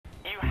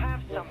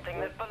something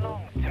that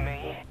belongs to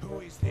me. Who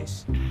is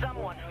this?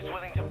 Someone who's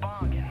willing to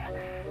bargain.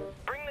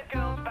 Bring the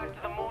girls back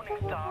to the Morning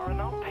Star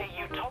and I'll pay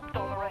you top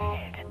dollar a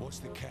head. What's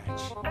the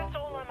catch? That's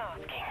all I'm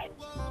asking.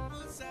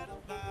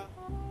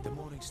 The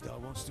Morning Star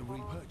wants to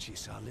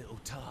repurchase our little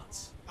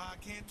tarts. I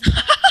can't do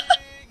my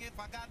thing if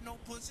I got no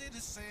pussy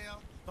to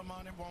sell. The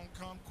money won't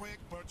come quick,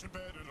 but you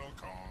bet it'll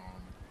come.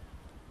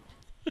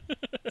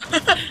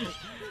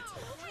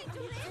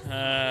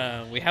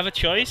 We have a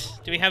choice?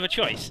 Do we have a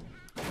choice?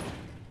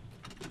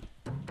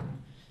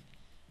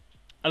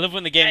 I love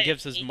when the game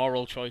gives us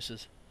moral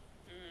choices.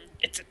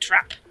 It's a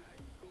trap.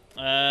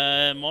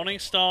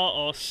 Morningstar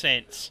or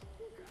Saints?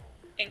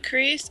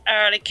 Increased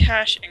hourly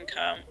cash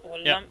income or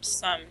lump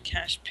sum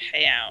cash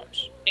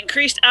payout.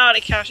 Increased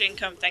hourly cash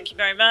income, thank you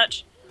very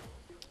much.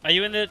 Are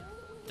you in the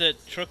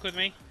truck with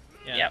me?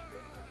 Yeah. Yep.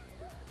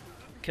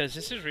 Because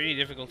this is really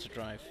difficult to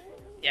drive.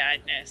 Yeah, I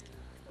noticed.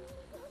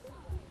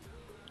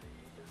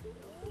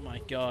 Oh my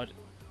god.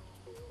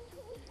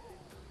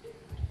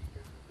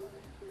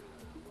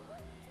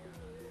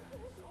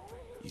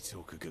 You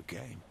talk a good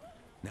game.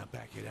 Now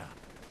back it up.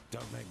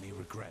 Don't make me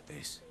regret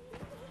this.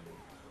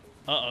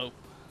 Uh-oh.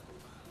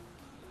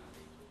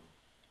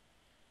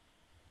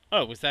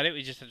 Oh, was that it?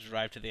 We just had to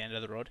drive to the end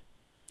of the road?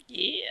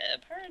 Yeah,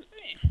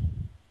 apparently.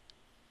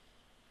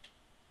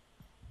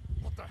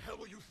 What the hell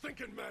were you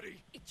thinking,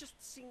 Maddie? It just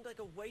seemed like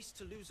a waste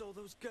to lose all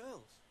those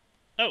girls.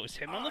 Oh, it was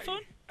him on the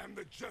phone? I am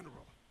the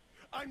general.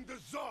 I'm the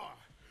czar.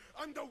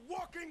 I'm the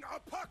walking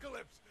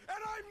apocalypse.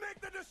 And I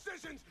make the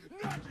decisions,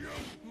 not you.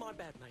 My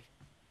bad, mate.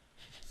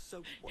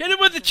 So Hit him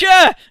with the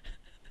chair!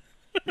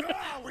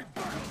 Now we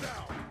buckle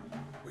down.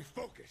 We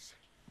focus.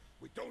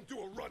 We don't do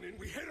a run-in.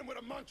 We hit him with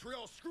a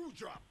Montreal screw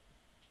drop.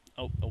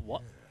 Oh, a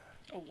what?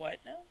 A what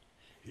now?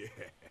 Yeah.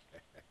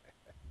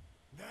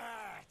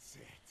 That's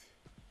it.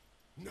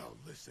 Now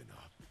listen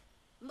up.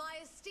 My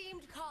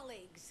esteemed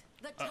colleagues,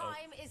 the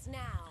time is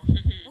now.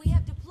 We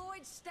have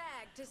deployed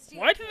Stag to steal.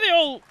 Why do they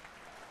all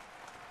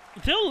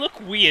look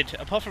weird,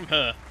 apart from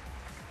her?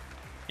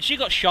 And she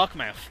got shark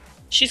mouth.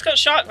 She's got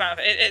shark mouth.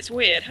 It's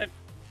weird. Her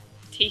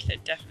teeth are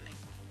definitely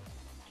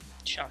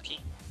sharky.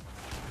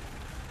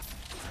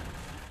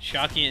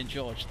 Sharky and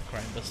George, the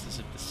crime busters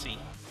of the sea.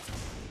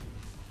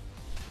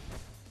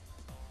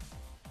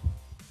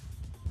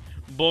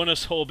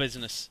 Bonus whole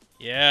business.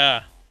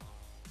 Yeah.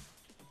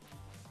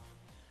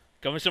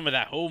 Give me some of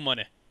that whole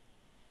money.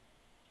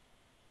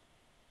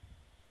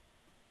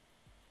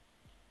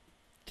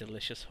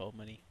 Delicious whole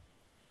money.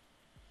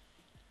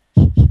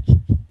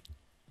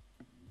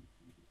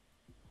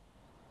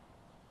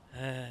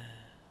 Hey,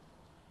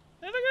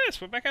 look at this.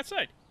 We're back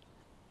outside.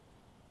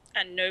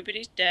 And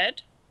nobody's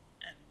dead.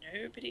 And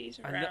nobody's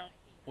around.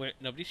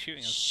 Nobody's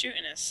shooting us.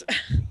 Shooting us.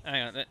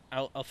 Hang on.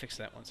 I'll fix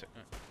that one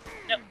second.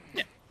 No,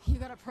 no. You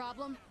got a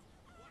problem?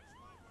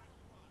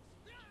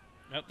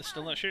 Nope, they're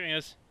still not shooting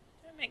us.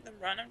 Don't make them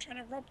run. I'm trying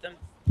to rob them.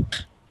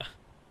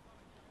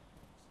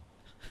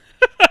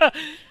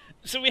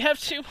 So we have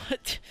two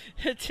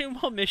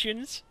more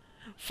missions.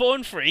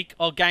 Phone freak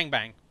or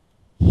gangbang.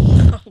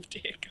 Oh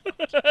dear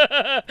God.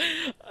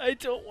 I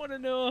don't want to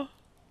know.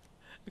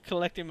 I'm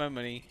collecting my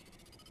money.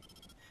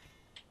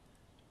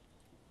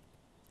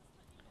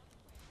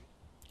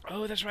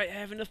 Oh, that's right. I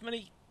have enough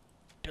money.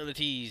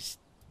 Abilities.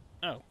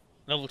 Oh,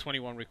 level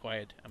 21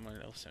 required. I'm on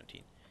level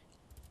 17.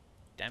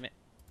 Damn it.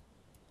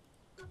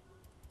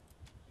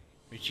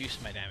 Reduce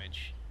my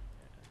damage.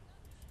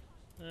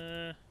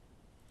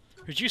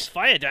 Reduce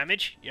fire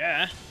damage?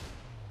 Yeah.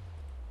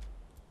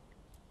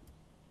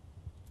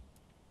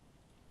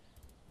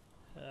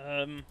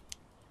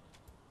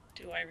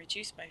 Do I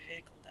reduce my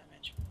vehicle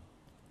damage?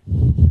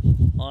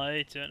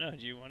 I don't know. Do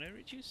you want to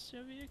reduce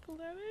your vehicle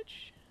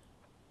damage?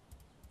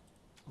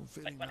 I'm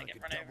feeling when I like get a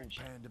run double over.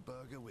 panda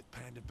burger with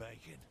panda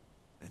bacon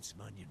and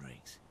some onion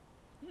rings.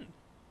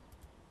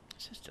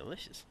 This is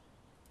delicious.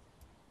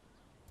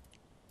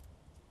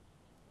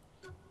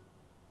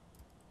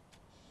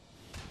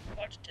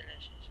 What's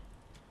delicious?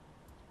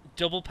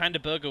 Double panda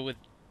burger with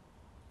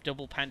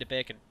double panda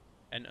bacon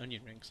and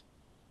onion rings.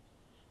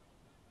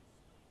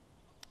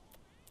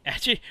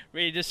 Actually,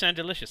 really does sound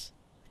delicious.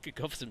 Could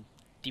go for some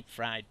deep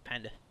fried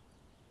panda.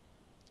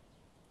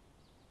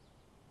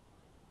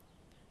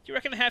 Do you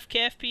reckon they have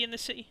KFP in the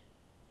city?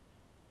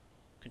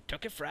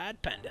 Kentucky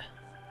Fried Panda.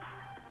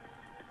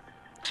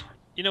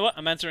 You know what?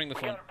 I'm answering the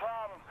phone. We got a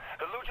problem.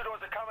 The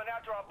luchadors are coming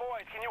after our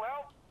boys. Can you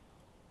help?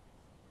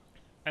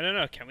 I don't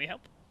know. Can we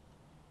help?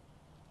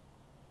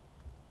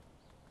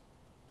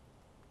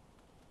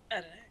 I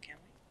don't know, can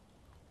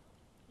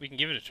we? We can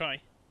give it a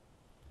try.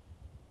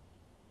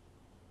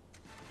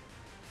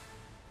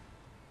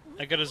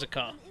 I got us a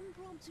car. An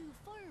impromptu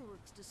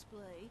fireworks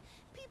display,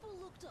 people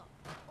looked up,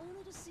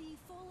 only to see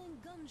falling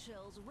gun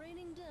shells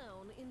raining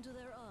down into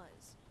their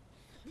eyes.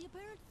 The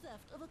apparent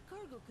theft of a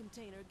cargo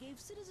container gave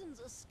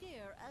citizens a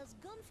scare as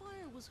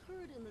gunfire was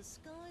heard in the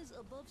skies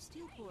above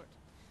Steelport.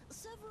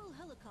 Several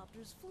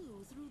helicopters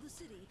flew through the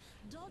city,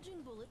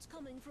 dodging bullets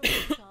coming from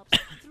rooftops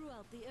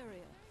throughout the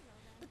area.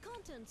 The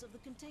contents of the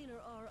container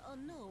are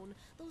unknown,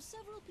 though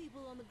several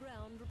people on the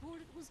ground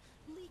report it was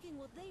leaking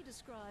what they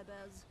describe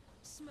as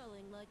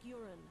smelling like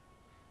urine.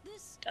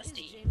 This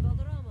Dusty. is Jane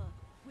Valderrama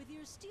with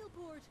your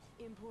Steelport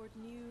Import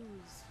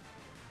News.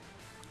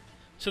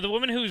 So the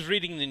woman who was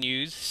reading the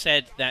news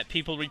said that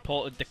people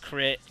reported the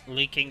crate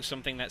leaking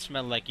something that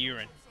smelled like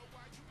urine.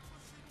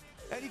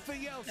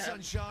 Anything else,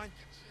 sunshine?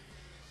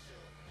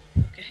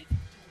 Okay.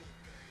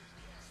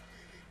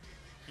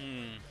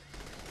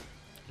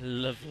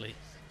 Lovely.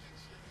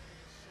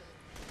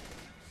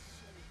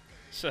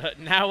 So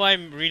now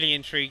I'm really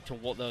intrigued to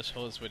what those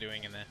hoes were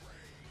doing in there.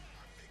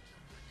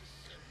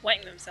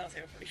 Wetting themselves,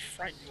 they were pretty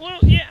frightened. Well,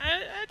 yeah,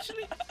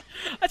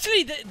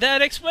 actually,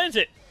 that explains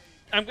it.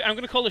 I'm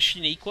gonna call her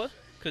Shaniqua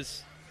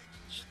because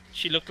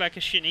she looked like a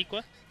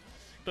Shaniqua,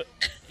 but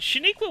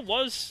Shaniqua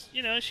was,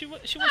 you know, she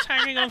was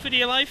hanging on for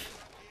dear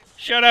life.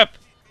 Shut up.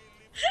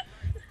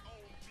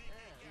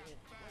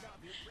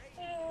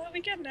 We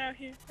getting out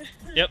here.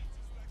 Yep.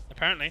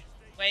 Apparently.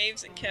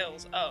 Waves and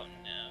kills. Oh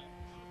no.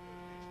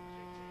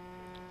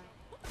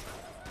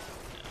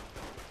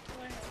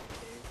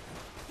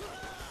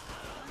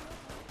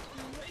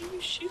 What are you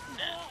shooting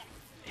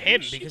at?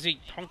 Him, because he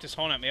honked his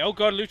horn at me. Oh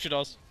god,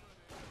 luchadors.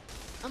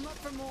 I'm up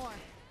for more.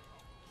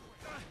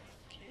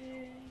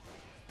 Okay.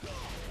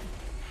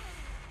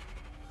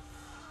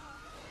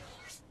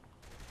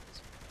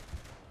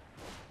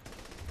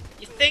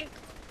 You think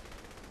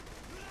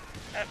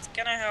that's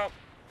gonna help?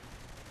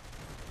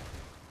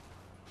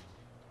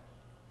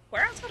 We're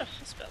outside a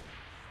hospital.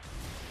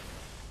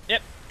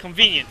 Yep,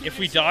 convenient. If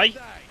we die,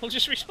 we'll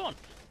just respawn.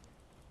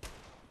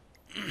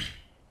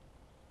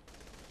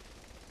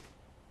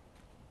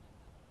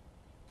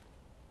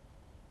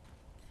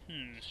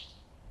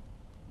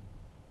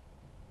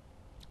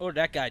 Oh,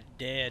 that guy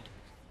dead.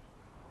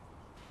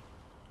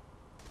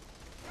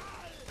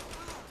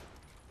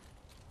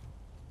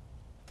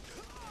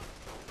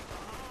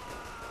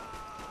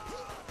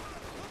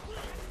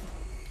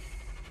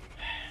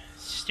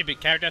 Stupid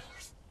character.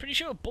 Pretty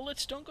sure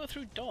bullets don't go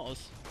through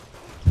doors.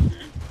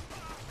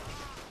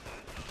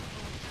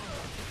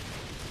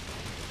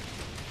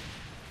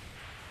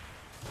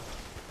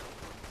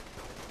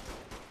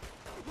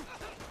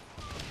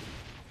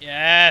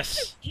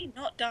 Yes! He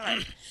not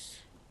died.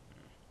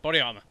 Body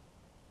armor.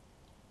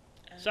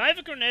 So I have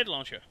a grenade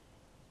launcher.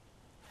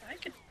 I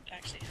could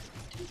actually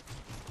have two.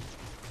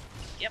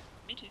 Yep,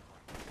 me too.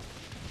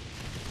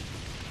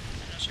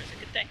 I'm not sure it's a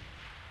good thing.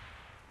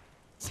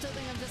 Still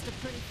think I'm just a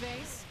pretty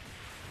face?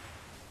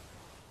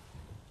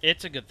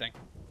 It's a good thing.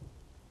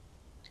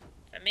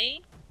 For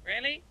me?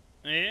 Really?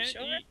 Yeah,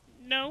 Sure?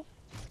 No.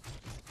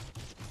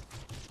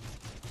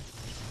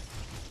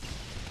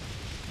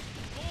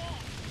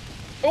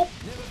 Oh!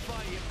 Never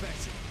find you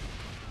better.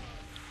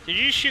 Did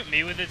you shoot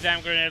me with the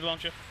damn grenade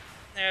launcher?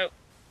 No.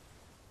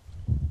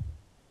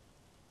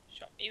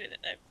 Shot me with it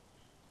though.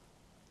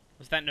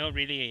 Was that no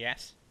really a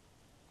yes?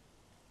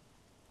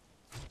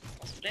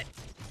 Possibly.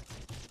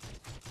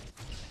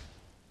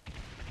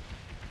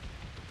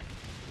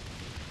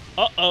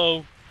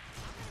 Uh-oh.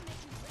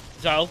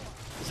 Zel.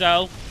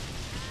 Zel.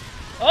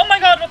 Oh my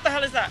god, what the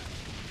hell is that?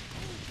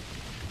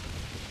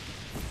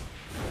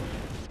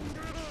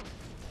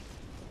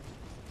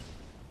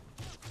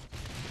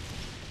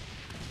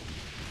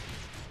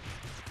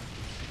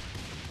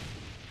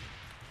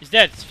 He's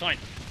dead, it's fine.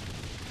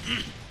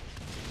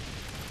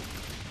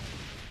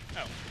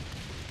 Oh.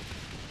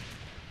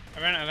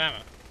 I ran out of ammo.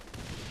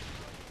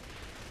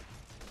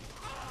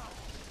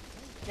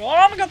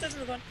 Oh my god, there's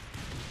another one.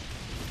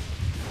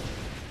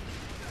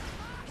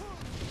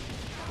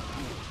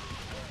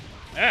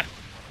 Ah!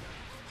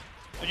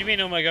 What do you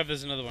mean, oh my god,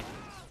 there's another one?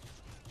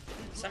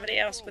 Somebody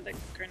else with a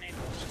grenade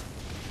launcher.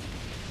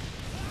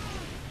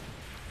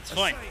 It's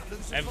fine. I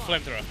have a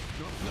flamethrower.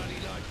 Not bloody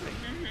likely.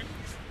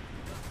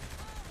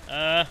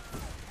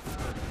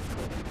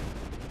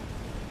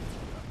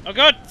 Oh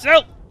god,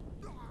 Zel!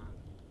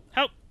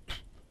 Help!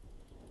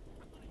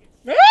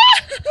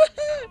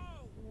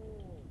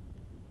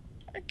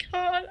 I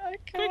can't.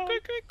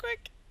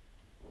 Quick!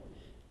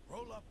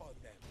 Roll up on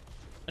them.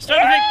 I'm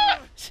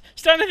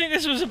starting to think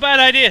this was a bad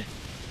idea.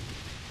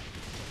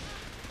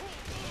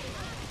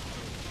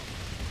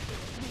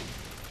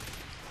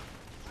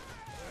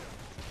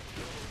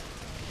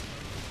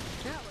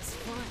 That was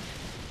fun.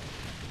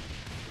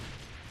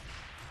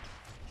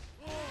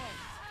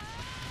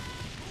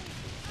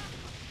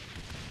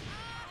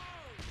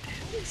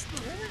 Who's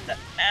doing that?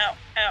 Ow,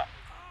 ow,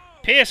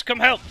 Pierce, come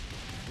help!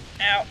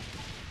 ow,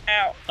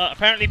 ow.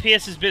 Apparently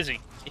Pierce is busy.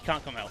 He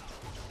can't come help.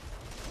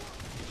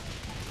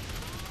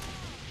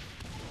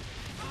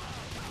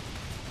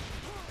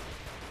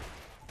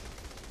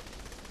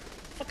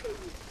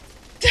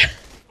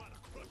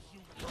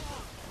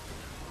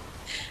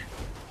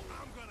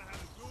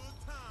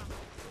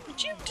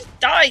 Would you just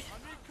die?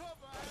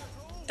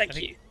 Thank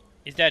you.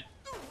 He's dead.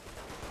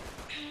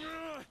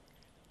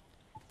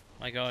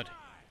 My god.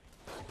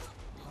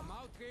 I'm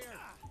out there.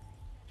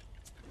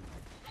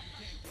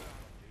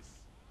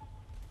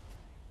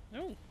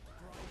 Oh.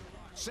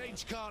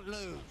 Saints can't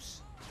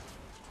lose.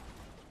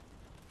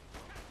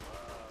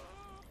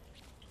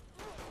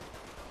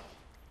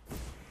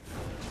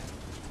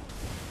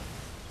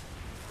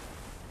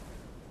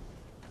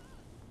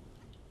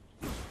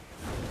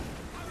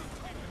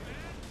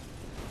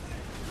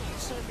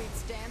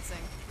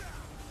 advancing.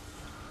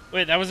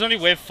 Wait, that was only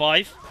wave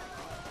 5?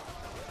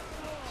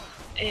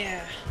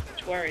 Yeah,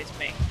 which worries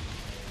me.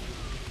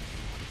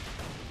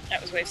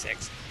 That was wave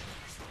 6.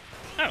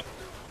 Oh.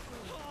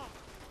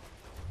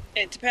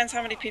 It depends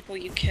how many people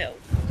you kill,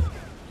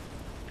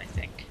 I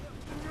think.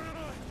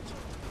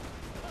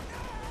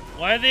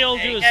 Why do they all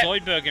do a There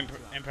you Zoidberg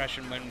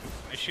impression when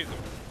I shoot them?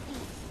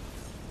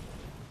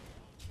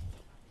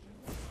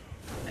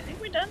 I think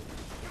we're done.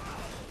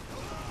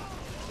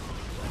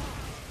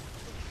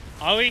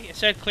 Are we? It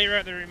said clear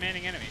out the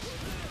remaining enemies.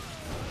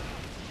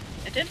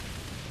 It did?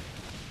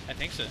 I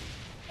think so.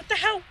 What the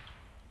hell?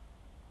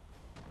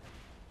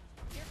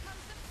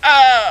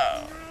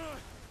 Oh!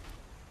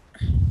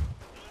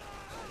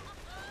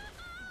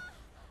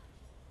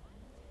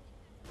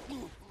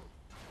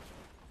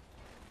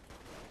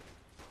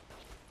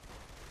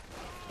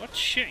 What's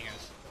shooting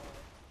us?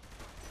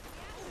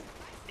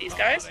 These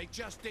guys? They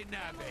just didn't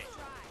have it.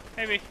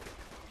 Maybe.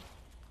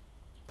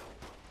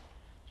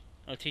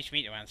 Oh, teach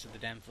me to answer the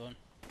damn phone.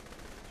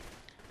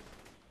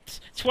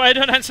 That's why I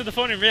don't answer the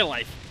phone in real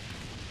life.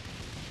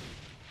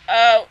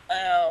 Oh,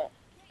 oh.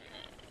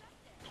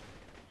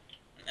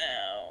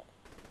 No.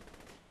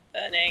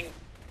 Burning.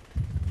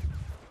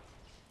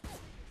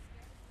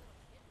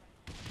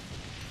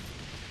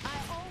 I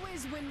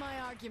always win my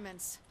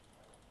arguments.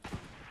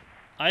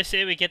 I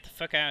say we get the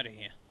fuck out of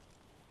here.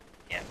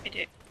 Yeah, we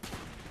do.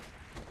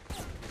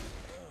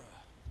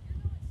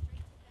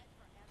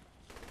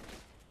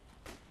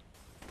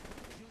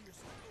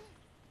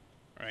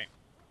 Right.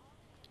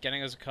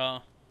 Getting us a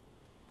car.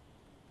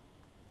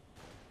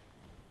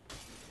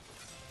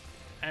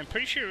 I'm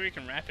pretty sure we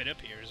can wrap it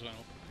up here as well.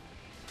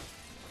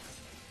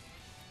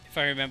 If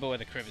I remember where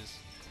the crib is.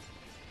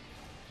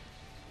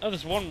 Oh,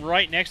 there's one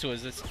right next to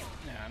us that's...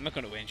 Nah, I'm not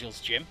going to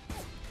Angel's gym.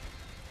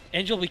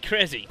 Angel will be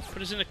crazy.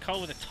 Put us in a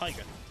car with a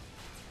tiger.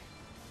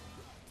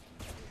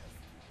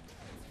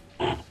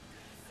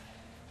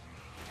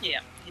 Yeah,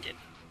 he did.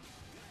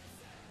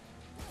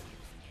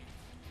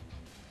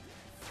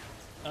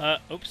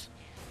 Oops.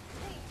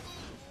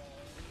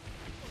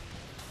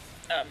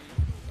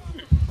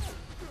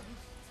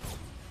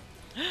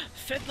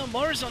 Fed No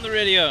More is on the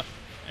radio.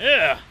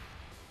 Yeah.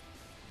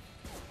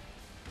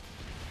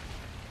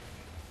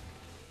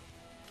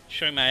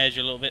 Showing my edge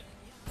a little bit.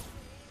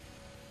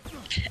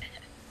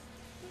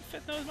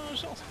 Fed No More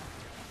is awesome.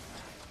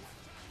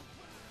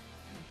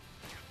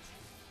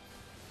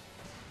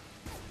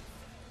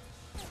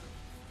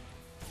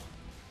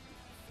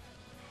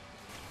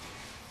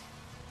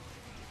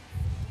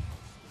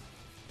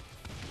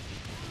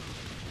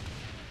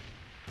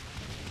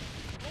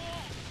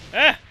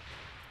 Ah!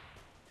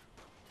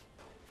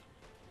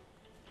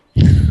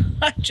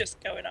 I'm just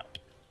going up.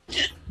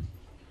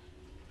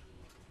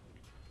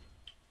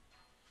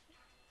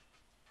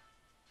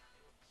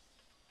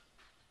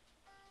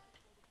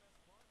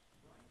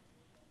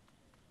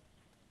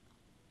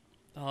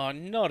 Oh,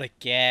 not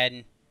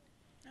again.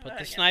 Put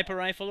the sniper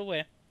rifle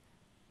away.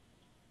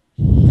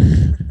 God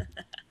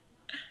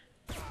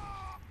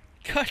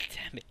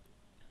damn it.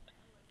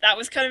 That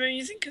was kind of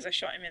amusing because I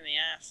shot him in the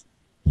ass.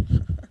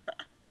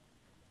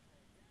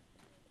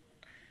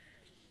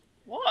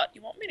 What?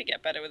 You want me to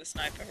get better with a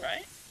sniper,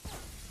 right?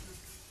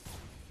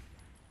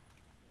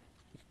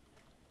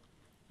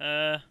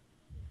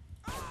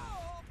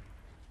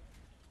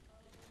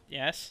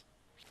 Yes.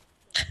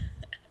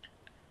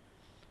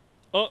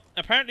 Oh,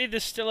 apparently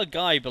there's still a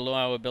guy below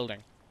our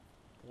building.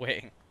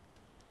 Waiting.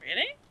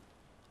 Really?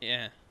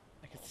 Yeah.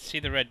 I can see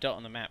the red dot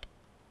on the map.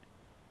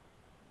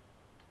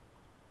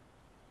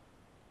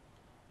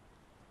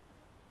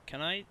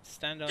 Can I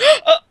stand on...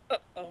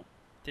 Oh.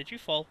 Did you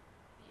fall?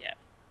 Yeah.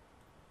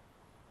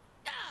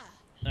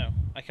 No,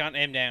 I can't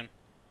aim down.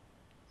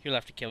 You'll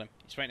have to kill him.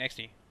 He's right next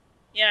to you.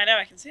 Yeah, I know,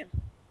 I can see him.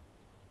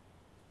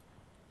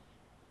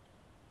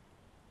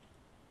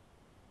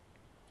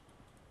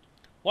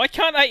 Why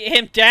can't I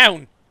aim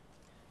down?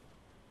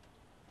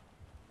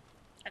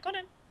 I got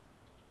him.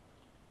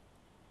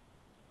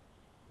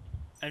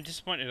 I'm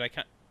disappointed I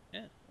can't...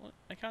 Yeah, well,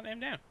 I can't aim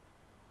down.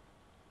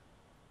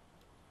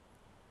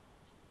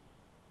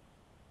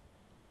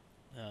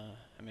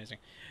 Amazing.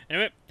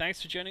 Anyway,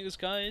 thanks for joining us,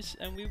 guys,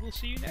 and we will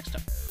see you next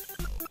time.